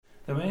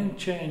The main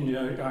change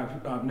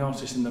I've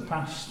noticed in the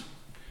past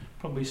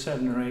probably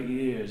 7 or 8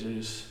 years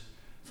is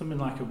something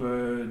like a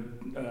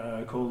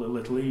bird called a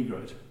little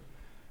egret.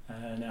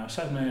 Now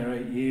 7 or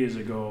 8 years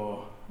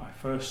ago I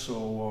first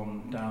saw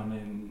one down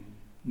in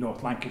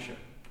North Lancashire,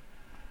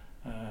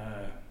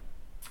 and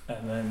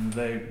then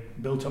they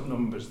built up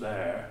numbers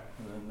there,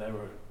 and then they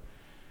were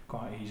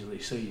quite easily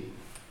seen.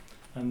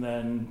 And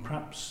then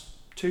perhaps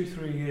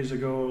 2-3 years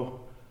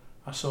ago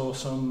I saw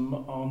some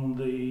on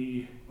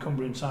the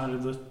Cumbrian side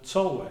of the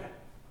Solway,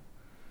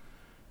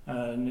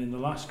 and in the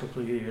last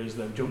couple of years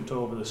they've jumped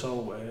over the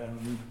Solway,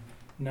 and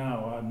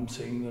now I'm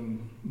seeing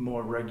them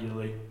more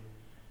regularly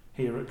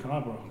here at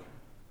Cladbrook.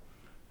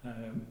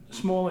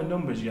 Small in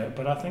numbers yet,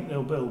 but I think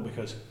they'll build,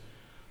 because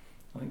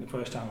I think the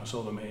first time I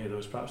saw them here there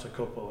was perhaps a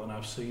couple, and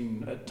I've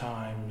seen at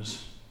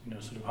times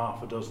sort of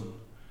half a dozen.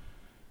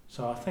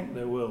 So I think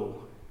they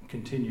will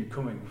continue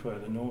coming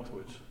further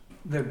northwards.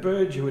 They're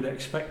birds you would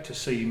expect to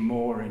see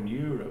more in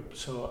Europe,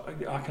 so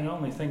I can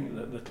only think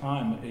that the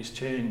climate is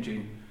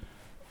changing,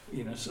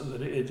 so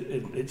that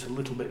it's a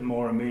little bit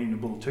more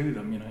amenable to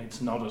them. It's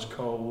not as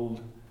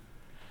cold.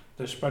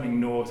 They're spreading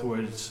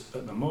northwards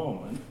at the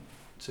moment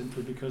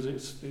simply because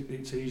it's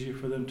easier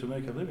for them to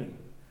make a living.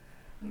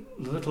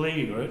 The little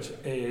egret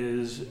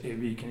is,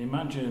 if you can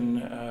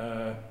imagine,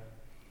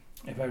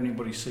 if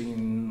anybody's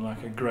seen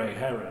like a grey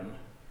heron,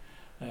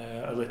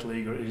 a little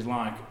egret is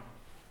like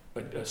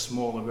a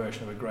smaller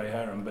version of a grey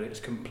heron, but it's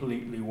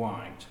completely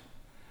white,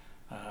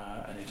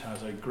 and it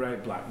has a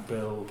grey-black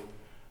bill,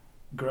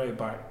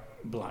 grey-black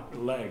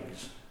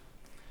legs.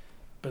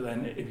 But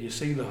then if you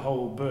see the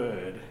whole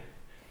bird,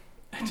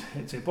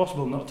 it's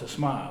impossible not to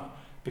smile,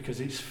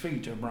 because its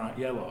feet are bright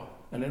yellow,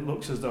 and it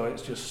looks as though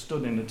it's just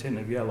stood in a tin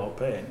of yellow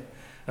paint,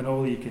 and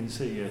all you can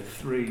see are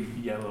 3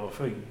 yellow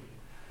feet,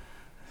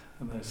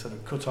 and they're sort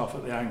of cut off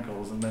at the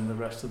ankles, and then the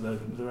rest of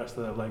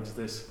their legs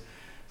this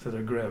sort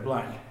of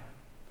grey-black.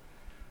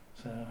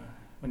 So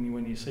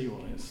when you see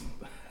one,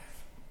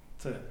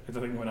 I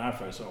think when I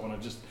first saw one, I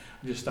just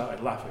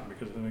started laughing,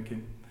 because I'm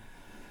thinking,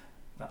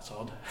 that's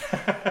odd.